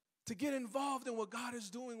to get involved in what God is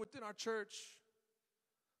doing within our church.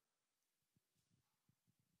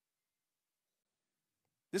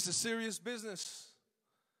 This is serious business.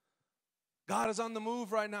 God is on the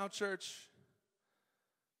move right now, church.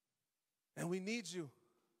 And we need you.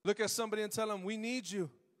 Look at somebody and tell them, we need you.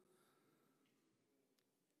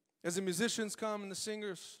 As the musicians come and the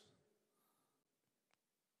singers.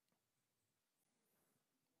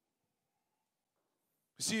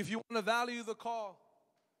 You see, if you want to value the call,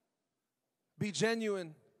 be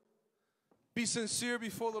genuine. Be sincere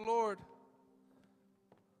before the Lord.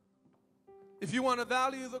 If you want to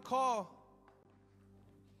value the call,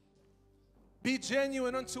 be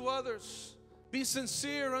genuine unto others. Be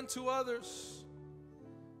sincere unto others.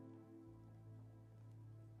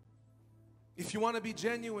 If you want to be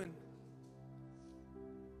genuine,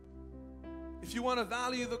 if you want to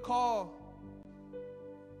value the call,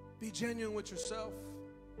 be genuine with yourself.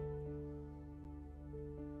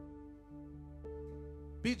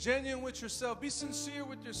 Be genuine with yourself. Be sincere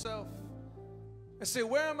with yourself. And say,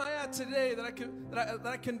 where am I at today that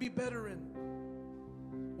I can be better in?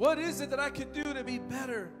 What is it that I can do to be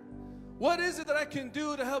better? What is it that I can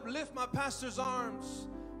do to help lift my pastor's arms?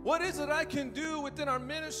 What is it I can do within our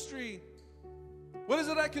ministry? What is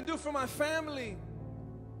it I can do for my family?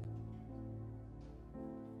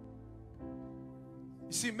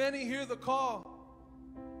 You see, many hear the call,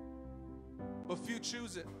 but few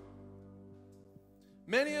choose it.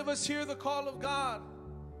 Many of us hear the call of God,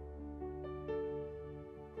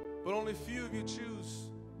 but only few of you choose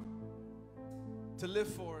to live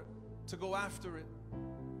for it, to go after it.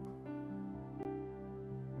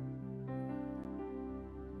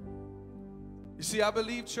 You see, I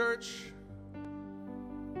believe, church,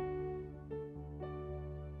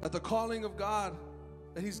 that the calling of God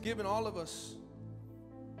that He's given all of us,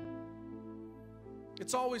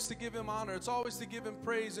 it's always to give Him honor. It's always to give Him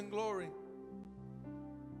praise and glory.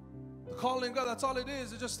 The calling of God, that's all it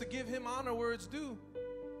is just to give Him honor where it's due.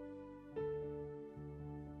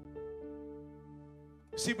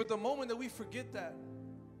 See, but the moment that we forget that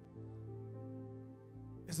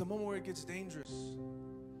is the moment where it gets dangerous.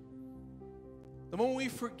 The moment we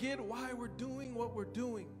forget why we're doing what we're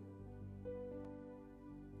doing.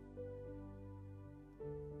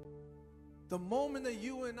 The moment that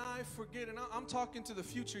you and I forget, and I'm talking to the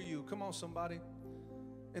future you. Come on, somebody.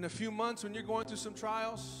 In a few months, when you're going through some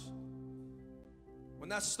trials, when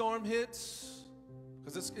that storm hits,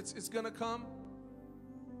 because it's going to come,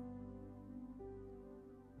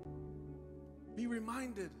 be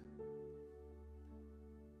reminded.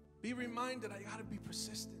 Be reminded, I got to be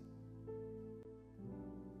persistent.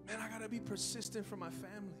 Man, I got to be persistent for my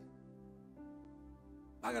family.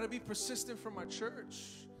 I got to be persistent for my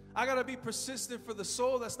church. I got to be persistent for the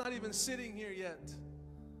soul that's not even sitting here yet.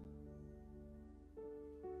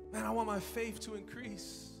 Man, I want my faith to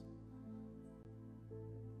increase.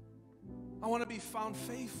 I want to be found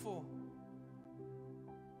faithful.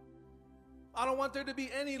 I don't want there to be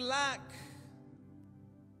any lack.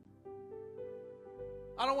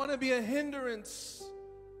 I don't want to be a hindrance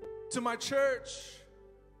to my church.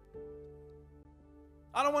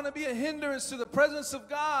 I don't want to be a hindrance to the presence of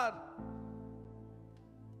God.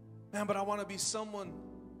 Man, but I want to be someone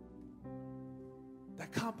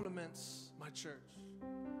that complements my church,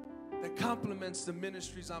 that complements the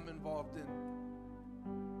ministries I'm involved in.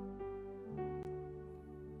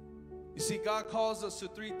 You see, God calls us to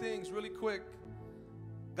three things really quick.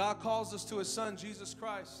 God calls us to His Son, Jesus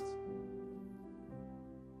Christ.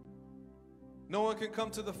 No one can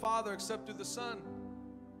come to the Father except through the Son.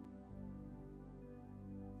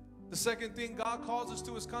 The second thing, God calls us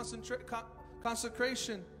to His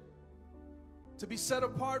consecration. to be set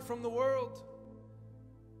apart from the world,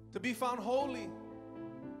 to be found holy.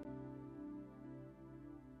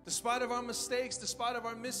 Despite of our mistakes, despite of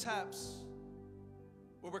our mishaps,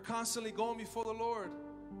 where we're constantly going before the Lord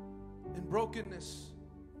in brokenness.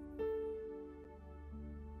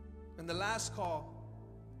 And the last call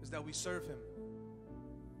is that we serve Him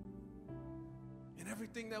in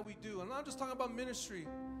everything that we do. I'm not just talking about ministry.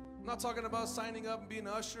 I'm not talking about signing up and being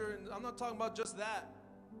an usher, and I'm not talking about just that.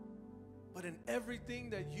 But in everything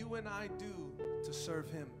that you and I do to serve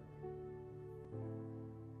Him.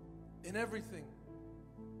 In everything.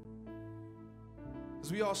 As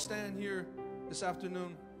we all stand here this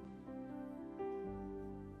afternoon,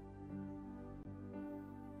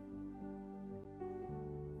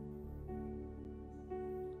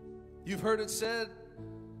 you've heard it said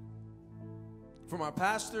from our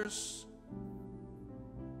pastors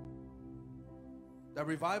that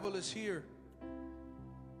revival is here.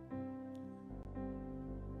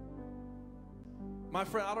 My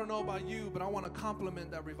friend, I don't know about you, but I want to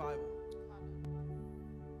compliment that revival.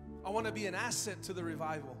 I want to be an asset to the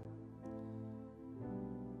revival.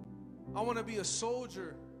 I want to be a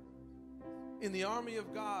soldier in the army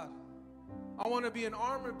of God. I want to be an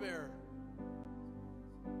armor bearer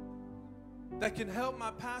that can help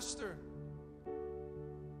my pastor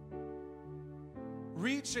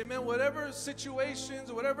reach, amen, whatever situations,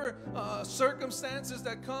 whatever circumstances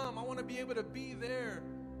that come. I want to be able to be there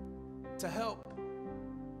to help.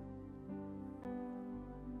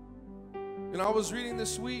 You know, I was reading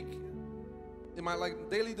this week in my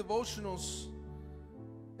daily devotionals,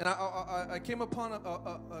 and I came upon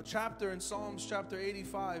a chapter in Psalms chapter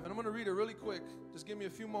 85, and I'm going to read it really quick. Just give me a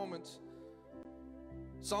few moments.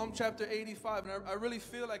 Psalm chapter 85, and I really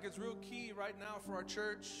feel like it's real key right now for our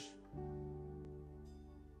church.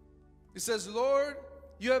 It says, Lord,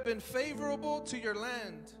 you have been favorable to your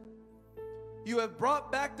land. You have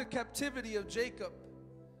brought back the captivity of Jacob.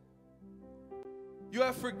 You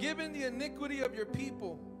have forgiven the iniquity of your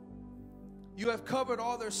people. You have covered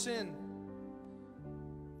all their sin.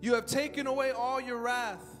 You have taken away all your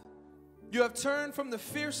wrath. You have turned from the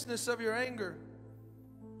fierceness of your anger.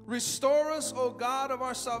 Restore us, O God of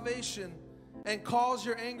our salvation, and cause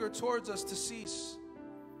your anger towards us to cease.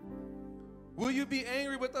 Will you be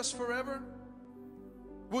angry with us forever?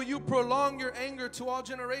 Will you prolong your anger to all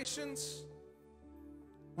generations?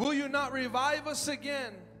 Will you not revive us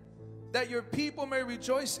again, that your people may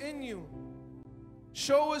rejoice in you?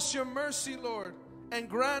 Show us your mercy, Lord, and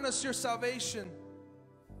grant us your salvation.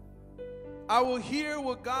 I will hear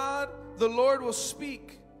what God the Lord will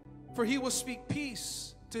speak, for He will speak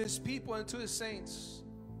peace to His people and to His saints.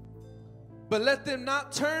 But let them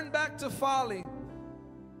not turn back to folly.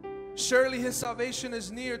 Surely His salvation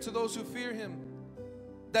is near to those who fear Him,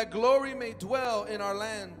 that glory may dwell in our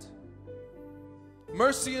land.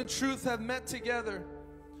 Mercy and truth have met together.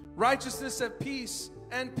 Righteousness and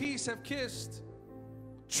peace have kissed.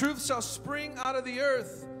 Truth shall spring out of the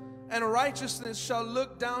earth, and righteousness shall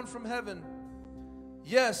look down from heaven.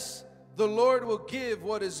 Yes, the Lord will give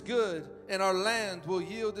what is good, and our land will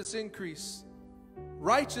yield its increase.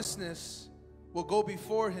 Righteousness will go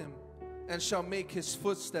before Him, and shall make His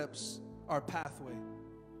footsteps our pathway.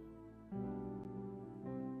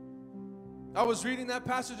 I was reading that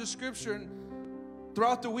passage of Scripture, and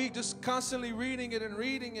throughout the week, just constantly reading it and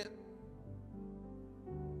reading it.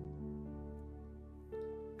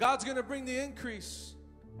 God's going to bring the increase.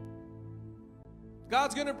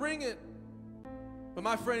 God's going to bring it. But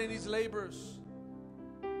my friend, He needs laborers.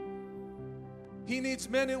 He needs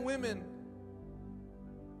men and women.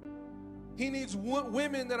 He needs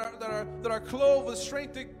women that are clothed with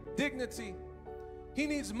strength and dignity. He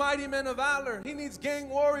needs mighty men of valor. He needs gang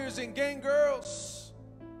warriors and gang girls.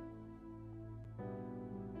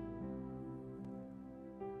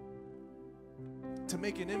 To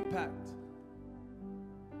make an impact.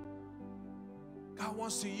 God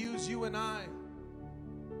wants to use you and I.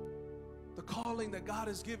 The calling that God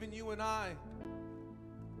has given you and I.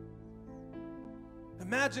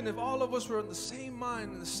 Imagine if all of us were in the same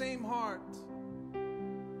mind and the same heart.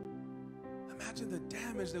 Imagine the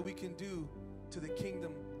damage that we can do to the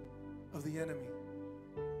kingdom of the enemy.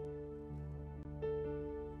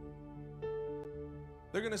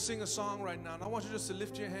 They're going to sing a song right now, and I want you just to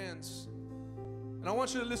lift your hands. And I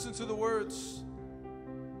want you to listen to the words.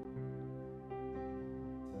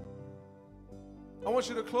 I want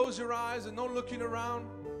you to close your eyes and no looking around.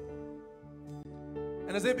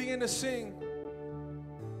 And as they begin to sing,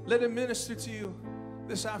 let it minister to you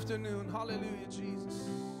this afternoon. Hallelujah,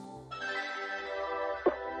 Jesus.